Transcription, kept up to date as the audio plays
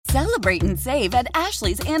Celebrate and save at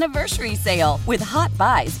Ashley's Anniversary Sale. With Hot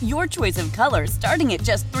Buys, your choice of colors starting at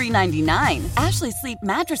just $3.99. Ashley Sleep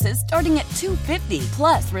mattresses starting at $2.50.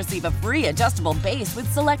 Plus, receive a free adjustable base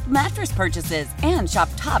with select mattress purchases. And shop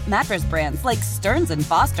top mattress brands like Stearns &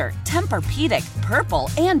 Foster, Tempur-Pedic, Purple,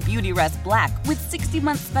 and Beautyrest Black with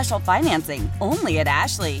 60-month special financing. Only at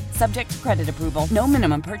Ashley. Subject to credit approval. No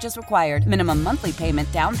minimum purchase required. Minimum monthly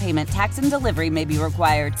payment, down payment, tax, and delivery may be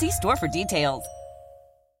required. See store for details.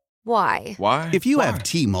 Why? If you have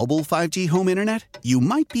T-Mobile 5G home internet, you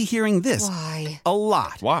might be hearing this a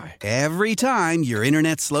lot. Why? Every time your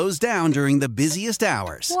internet slows down during the busiest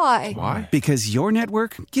hours. Why? Because your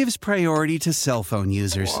network gives priority to cell phone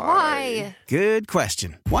users. Why? Good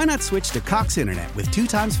question. Why not switch to Cox Internet with 2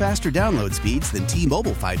 times faster download speeds than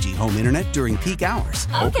T-Mobile 5G home internet during peak hours?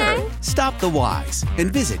 Okay. Stop the whys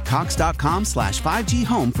and visit cox.com/5G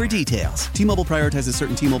home for details. T-Mobile prioritizes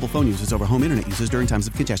certain T-Mobile phone users over home internet users during times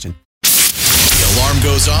of congestion. The alarm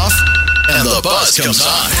goes off and the buzz comes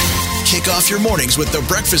on. Kick off your mornings with the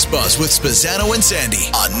Breakfast Buzz with Spazzano and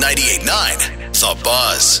Sandy on 98.9 The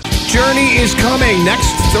Buzz. Journey is coming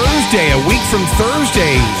next Thursday, a week from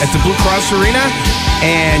Thursday at the Blue Cross Arena.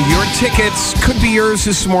 And your tickets could be yours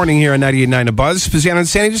this morning here on 98.9 The Buzz. Spazzano and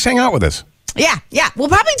Sandy, just hang out with us. Yeah. We'll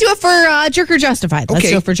probably do it for Jerk or Justified. Let's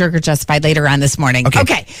do it for Jerk or Justified later on this morning.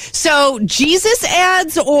 Okay. So, Jesus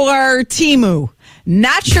ads or Temu?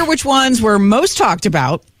 Not sure which ones were most talked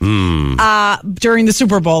about during the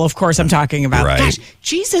Super Bowl, of course, I'm talking about. Right. Gosh,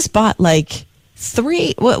 Jesus bought like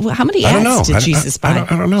 3. How many ads did Jesus buy?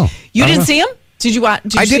 I don't know. You didn't see them? Did you watch?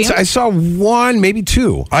 I did. I saw 1, maybe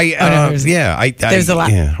 2. There's a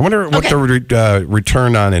lot. Yeah. I wonder what the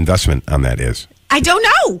return on investment on that is. I don't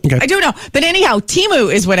know. Okay. I don't know. But anyhow,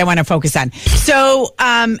 Temu is what I want to focus on. So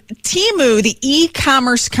Temu, the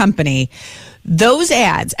e-commerce company, those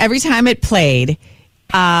ads, every time it played,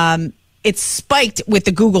 it spiked with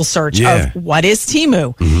the Google search of what is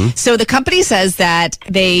Temu. Mm-hmm. So the company says that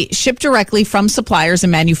they ship directly from suppliers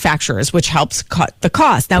and manufacturers, which helps cut the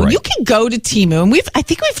cost. Now, you can go to Temu, and I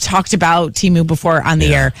think we've talked about Temu before on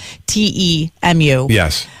the air, Temu.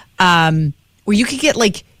 Yes. Where you could get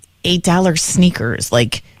like $8 sneakers,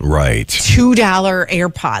 like $2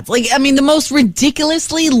 AirPods. Like, I mean, the most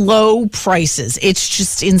ridiculously low prices. It's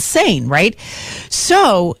just insane, right?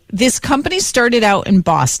 So this company started out in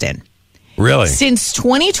Boston. Really? Since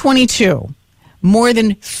 2022, more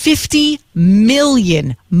than 50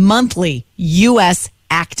 million monthly U.S.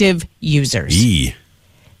 active users.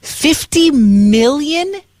 50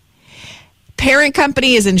 million? Parent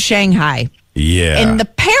company is in Shanghai. Yeah. And the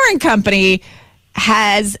parent company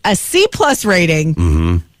has a C+ rating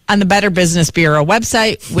on the Better Business Bureau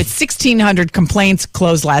website with 1,600 complaints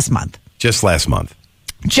closed last month. Just last month.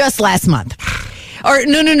 Or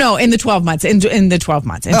no, in the 12 months. In the 12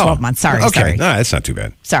 months. In 12 months. Sorry. Okay. No, that's not too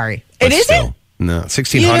bad. Sorry. But it isn't? No,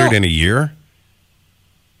 1,600 in a year?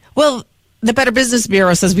 Well, the Better Business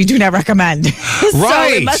Bureau says we do not recommend. So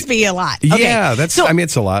it must be a lot. Okay. Yeah, it's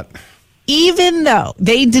a lot. Even though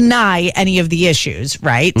they deny any of the issues,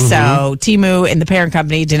 right? Mm-hmm. So Temu and the parent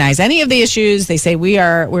company denies any of the issues. They say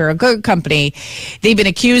we're a good company. They've been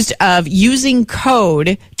accused of using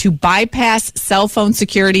code to bypass cell phone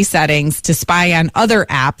security settings to spy on other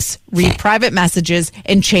apps, read private messages,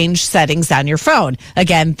 and change settings on your phone.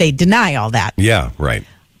 Again, they deny all that. Yeah, right.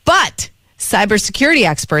 But cybersecurity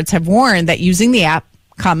experts have warned that using the app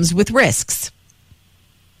comes with risks.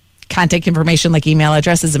 Contact information like email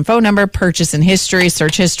addresses and phone number, purchase and history,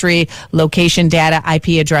 search history, location data,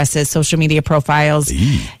 IP addresses, social media profiles,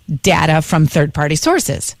 data from third-party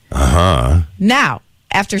sources. Now,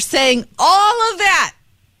 after saying all of that,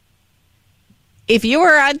 if you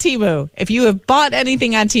are on Temu, if you have bought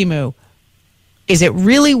anything on Temu, is it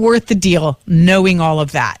really worth the deal knowing all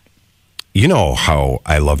of that? You know how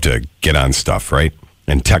I love to get on stuff, right?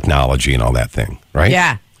 And technology and all that thing, right?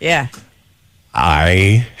 Yeah.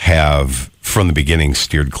 I have, from the beginning,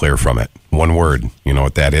 steered clear from it. One word. You know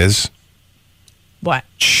what that is? What?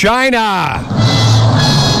 China!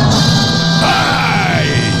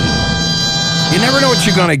 You never know what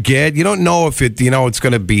you're going to get. You don't know if it's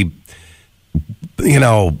going to be,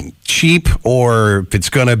 cheap or if it's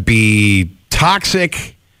going to be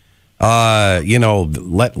toxic. Lead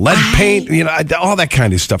paint, all that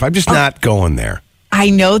kind of stuff. I'm just not going there. I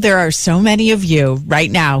know there are so many of you right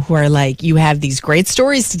now who are like, you have these great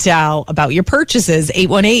stories to tell about your purchases,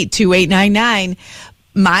 818-2899.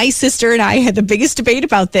 My sister and I had the biggest debate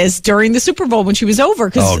about this during the Super Bowl when she was over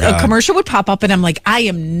because a commercial would pop up and I'm like, I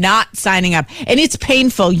am not signing up. And it's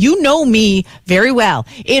painful. You know me very well.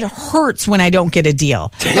 It hurts when I don't get a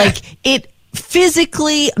deal. Like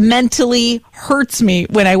physically, mentally hurts me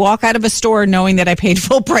when I walk out of a store knowing that I paid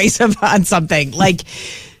full price on something. Like,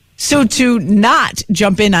 so to not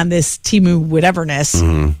jump in on this Temu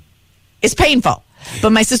whateverness is painful.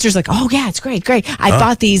 But my sister's like, oh, yeah, it's great. I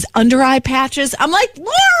bought these under eye patches. I'm like,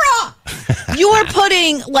 Laura, you are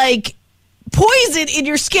putting like poison in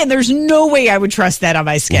your skin. There's no way I would trust that on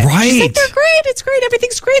my skin. Right. She's like, they're great. It's great.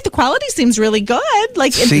 Everything's great. The quality seems really good.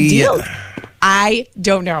 Like, it's the deal. I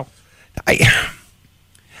don't know. I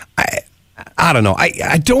don't know.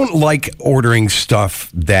 I don't like ordering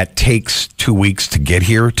stuff that takes 2 weeks to get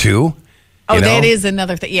here, too. Oh, that is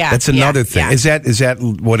another thing. Yeah. That's another thing. Yeah. Is that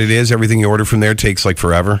what it is? Everything you order from there takes like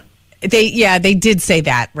forever? They did say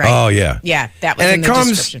that, right? Oh, yeah. Yeah, that was in the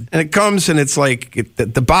description. And it comes and it's like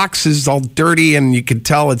the box is all dirty and you can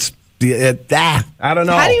tell it's I don't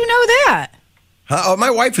know. How do you know that?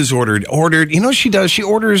 My wife has ordered. You know what she does? She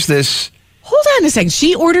orders this. Hold on a second.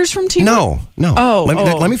 She orders from Temu? No. Oh,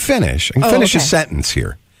 let me finish. I can finish a sentence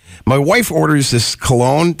here. My wife orders this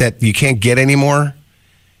cologne that you can't get anymore.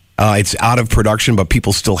 It's out of production, but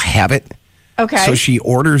people still have it. Okay. So she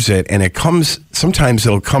orders it, and it comes. Sometimes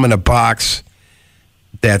it'll come in a box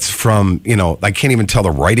that's from, I can't even tell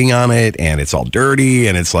the writing on it, and it's all dirty,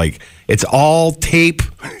 and it's like it's all tape,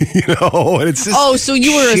 and it's just so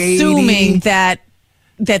you were shady. assuming that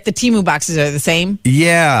the Temu boxes are the same?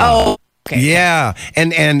 Yeah. Oh. Okay. Yeah,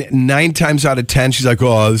 and 9 times out of 10, she's like,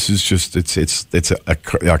 "Oh, this is just it's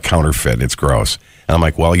a counterfeit. It's gross." And I'm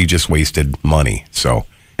like, "Well, you just wasted money." So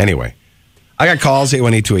anyway, I got calls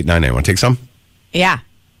 818-289-9. Want to take some? Yeah.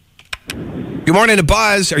 Good morning, to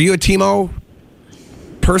Buzz. Are you a Temu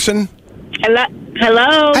person?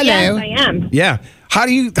 Hello. Yes, I am. Yeah.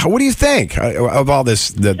 What do you think of all this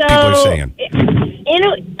that people are saying?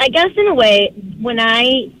 I guess in a way, when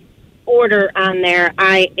I order on there,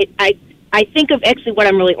 I think of actually what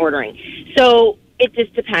I'm really ordering. So it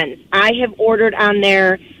just depends. I have ordered on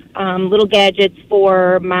there little gadgets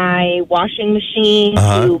for my washing machine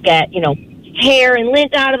to get, hair and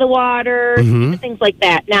lint out of the water, things like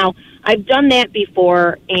that. Now, I've done that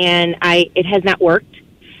before, and it has not worked.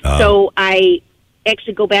 So I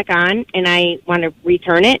actually go back on, and I want to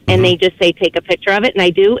return it, and they just say take a picture of it, and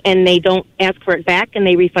I do, and they don't ask for it back, and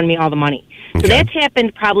they refund me all the money. So that's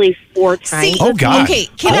happened probably 4 times. Oh, God. Okay,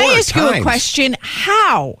 can I ask you a question?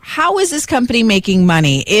 How is this company making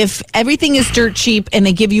money if everything is dirt cheap and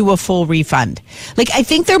they give you a full refund? Like, I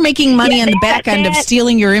think they're making money on the back end of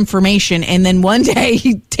stealing your information and then one day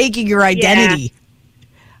taking your identity. Yeah.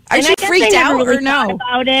 Are you freaked out really or no?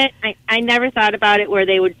 About it. I never thought about it where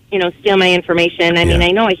they would, steal my information. I mean, I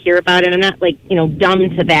know I hear about it. I'm not dumb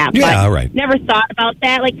to that. Yeah, but right. Never thought about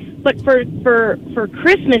that. But for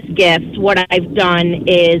Christmas gifts, what I've done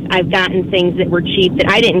is I've gotten things that were cheap that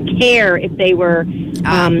I didn't care if they were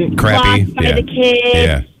crappy lost by the kids.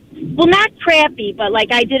 Yeah. Well, not crappy, but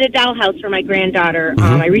I did a dollhouse for my granddaughter.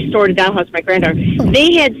 I restored a dollhouse for my granddaughter.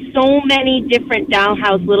 They had so many different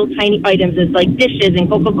dollhouse little tiny items as dishes and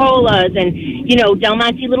Coca-Colas and, Del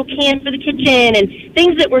Monte little can for the kitchen and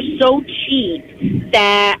things that were so cheap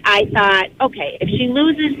that I thought, okay, if she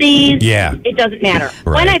loses these, it doesn't matter.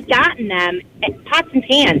 Right. When I've gotten them, pots and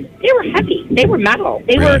pans, they were heavy. They were metal.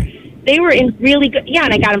 They were in really good,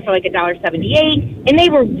 and I got them for $1.78, and they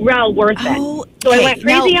were well worth it. So I went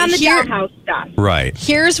crazy on the dollhouse stuff. Right.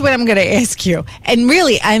 Here's what I'm going to ask you. And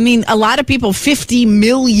really, I mean, a lot of people, 50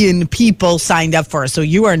 million people signed up for it, so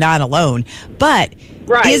you are not alone. But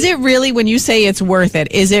is it really, when you say it's worth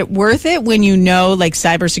it, is it worth it when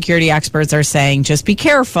cybersecurity experts are saying, just be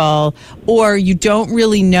careful, or you don't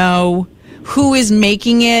really know who is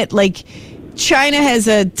making it? China has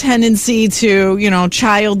a tendency to,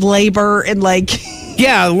 child labor and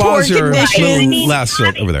laws are less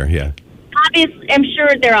over there. Yeah, obviously, I'm sure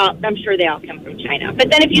they all come from China.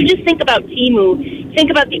 But then if you just think about Temu,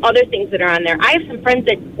 think about the other things that are on there. I have some friends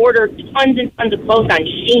that order tons and tons of clothes on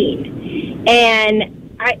Shein, and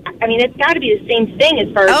I mean, it's got to be the same thing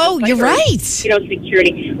as far as you're right.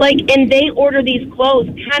 Security. And they order these clothes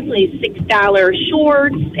constantly, $6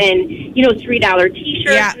 shorts and $3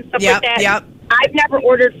 T-shirts and stuff like that. Yep. I've never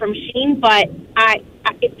ordered from Shein, but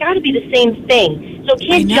it's got to be the same thing. So it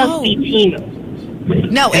can't just be Temu.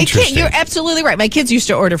 No, it can't. You're absolutely right. My kids used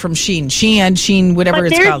to order from Shein, whatever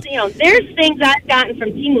it's called. There's things I've gotten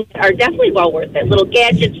from Temu that are definitely well worth it. Little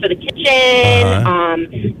gadgets for the kitchen.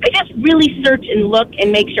 I just really search and look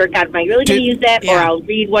and make sure, God, am I really going to use that? Or I'll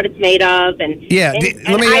read what it's made of. And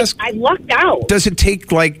let me ask. I lucked out. Does it take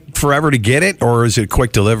forever to get it, or is it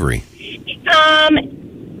quick delivery?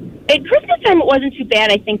 At Christmas time, it wasn't too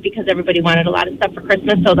bad, I think, because everybody wanted a lot of stuff for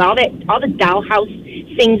Christmas. So all the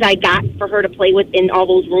dollhouse things I got for her to play with in all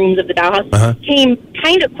those rooms of the dollhouse came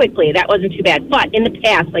kind of quickly. That wasn't too bad. But in the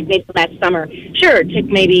past, like maybe last summer, sure, it took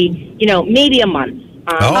maybe a month.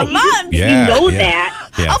 A month? Yeah, you know yeah. that.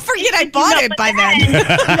 I'll forget I bought it by then.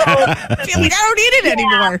 I feel like I don't need it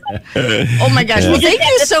anymore. Oh, my gosh. Well, thank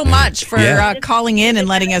you so much for calling in and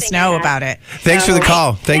letting us know about it. Thanks for the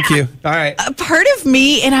call. Thank you. All right. A part of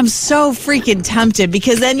me, and I'm so freaking tempted,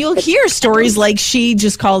 because then you'll hear stories like she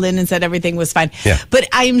just called in and said everything was fine. Yeah. But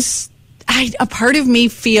a part of me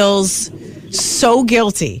feels so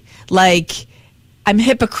guilty. Like I'm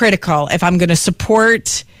hypocritical if I'm going to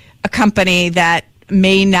support a company that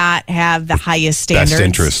may not have the highest standards. Best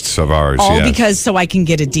interests of ours. All yes. because so I can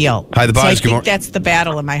get a deal. Hi, The Buzz. So I Good think morning. that's the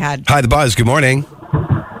battle in my head. Hi, The Buzz. Good morning.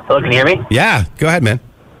 Hello, can you hear me? Yeah. Go ahead, man.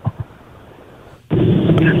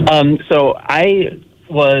 So I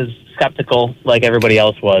was skeptical like everybody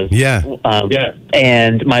else was. Yeah.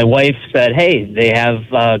 And my wife said, hey, they have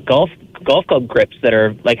golf club grips that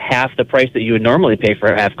are like half the price that you would normally pay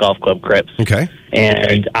for half golf club grips. Okay.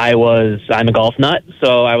 And I'm a golf nut,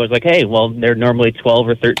 so I was like, hey, well, they're normally $12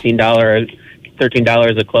 or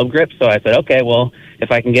 $13 a club grip. So I said, okay, well,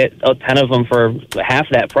 if I can get 10 of them for half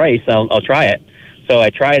that price, I'll try it. So I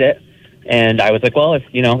tried it, and I was like, well, if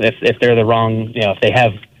they're the wrong, if they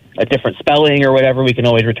have a different spelling or whatever, we can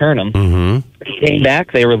always return them. Mm-hmm. Came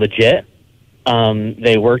back, they were legit.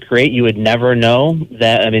 They worked great. You would never know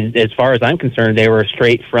that. I mean, as far as I'm concerned, they were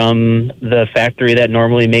straight from the factory that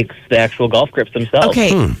normally makes the actual golf grips themselves.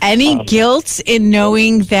 Okay. Any guilt in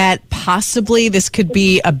knowing that possibly this could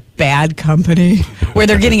be a bad company where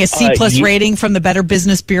they're getting a C+ rating from the Better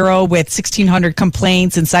Business Bureau with 1,600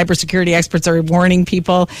 complaints and cybersecurity experts are warning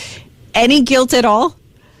people? Any guilt at all?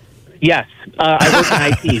 Yes, I work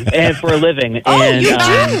in IT and for a living. Oh, and, you do?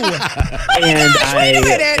 Wait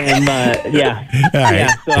a minute.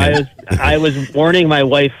 So I was warning my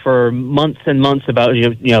wife for months and months about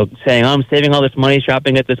saying, I'm saving all this money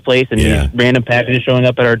shopping at this place, and these random packages showing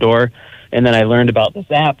up at our door. And then I learned about this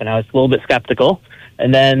app, and I was a little bit skeptical.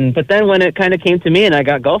 But then when it kind of came to me and I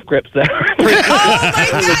got golf grips that were oh my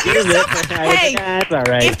God, hey, that's all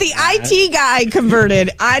right. If the IT guy converted,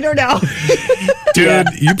 I don't know. Dude,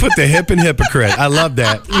 you put the hip in hypocrite. I love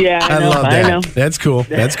that. Yeah, I love that. I know. That's cool.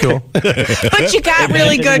 That's cool. But you got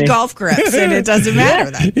really good golf grips, and it doesn't matter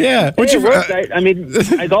then. Yeah.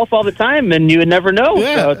 I golf all the time, and you would never know.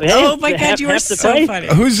 Yeah. So, hey, Oh my God, you are so funny.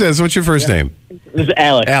 Who's this? What's your first name? This is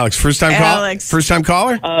Alex. Alex. First time call? Alex. First time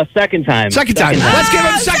caller? Second time. Second time. Let's give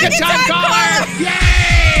him second time caller.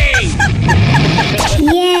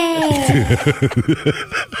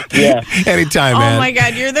 Yeah. Anytime, man. Oh my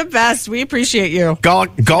God, you're the best. We appreciate you.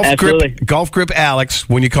 Absolutely. Golf grip Alex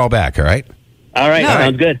when you call back, all right? All right,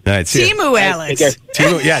 sounds good. All right, see ya. Temu Alex.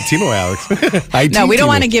 Temu Alex. No, we don't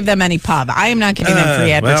want to give them any pub. I am not giving them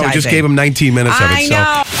free advertising. Well, we just gave them 19 minutes of it. I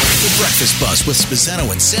know. The Breakfast Buzz with Spazzano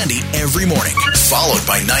and Sandy every morning, followed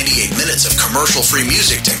by 98 minutes of commercial-free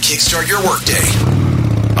music to kickstart your workday.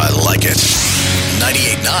 I like it.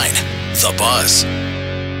 98.9, The Buzz.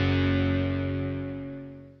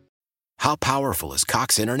 How powerful is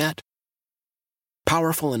Cox Internet?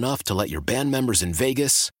 Powerful enough to let your band members in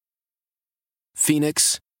Vegas,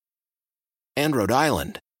 Phoenix, and Rhode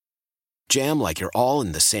Island jam like you're all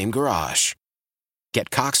in the same garage. Get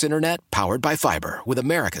Cox Internet powered by fiber with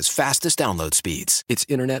America's fastest download speeds. It's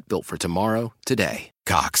internet built for tomorrow, today.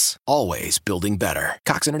 Cox, always building better.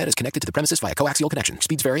 Cox Internet is connected to the premises via coaxial connection.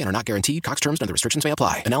 Speeds vary and are not guaranteed. Cox terms and other restrictions may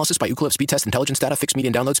apply. Analysis by Ookla of Speed Test Intelligence Data. Fixed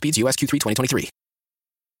median download speeds. US Q3 2023.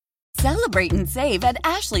 Celebrate and save at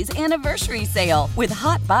Ashley's Anniversary Sale. With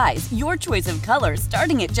Hot Buys, your choice of colors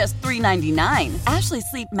starting at just $3.99. Ashley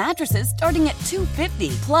Sleep mattresses starting at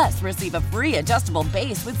 $2.50. Plus, receive a free adjustable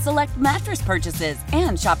base with select mattress purchases.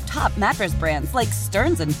 And shop top mattress brands like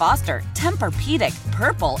Stearns & Foster, Tempur-Pedic,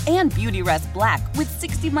 Purple, and Beautyrest Black with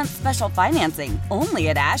 60-month special financing. Only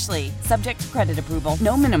at Ashley. Subject to credit approval.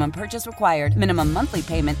 No minimum purchase required. Minimum monthly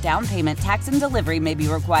payment, down payment, tax, and delivery may be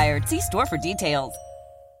required. See store for details.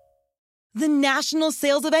 The national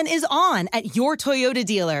sales event is on at your Toyota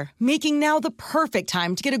dealer, making now the perfect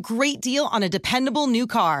time to get a great deal on a dependable new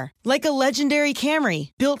car. Like a legendary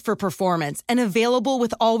Camry, built for performance and available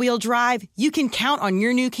with all-wheel drive, you can count on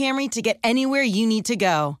your new Camry to get anywhere you need to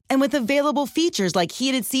go. And with available features like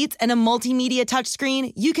heated seats and a multimedia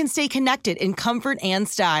touchscreen, you can stay connected in comfort and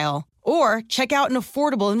style. Or check out an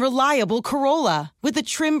affordable and reliable Corolla with a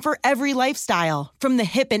trim for every lifestyle. From the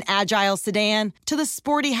hip and agile sedan to the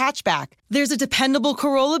sporty hatchback, there's a dependable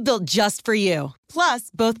Corolla built just for you.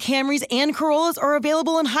 Plus, both Camrys and Corollas are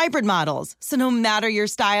available in hybrid models, so no matter your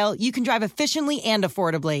style, you can drive efficiently and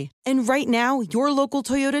affordably. And right now, your local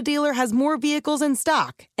Toyota dealer has more vehicles in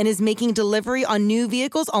stock and is making delivery on new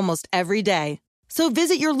vehicles almost every day. So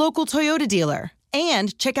visit your local Toyota dealer.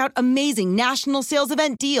 And check out amazing national sales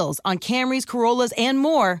event deals on Camrys, Corollas, and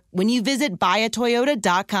more when you visit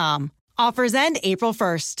buyatoyota.com. Offers end April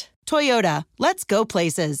 1st. Toyota, let's go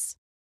places.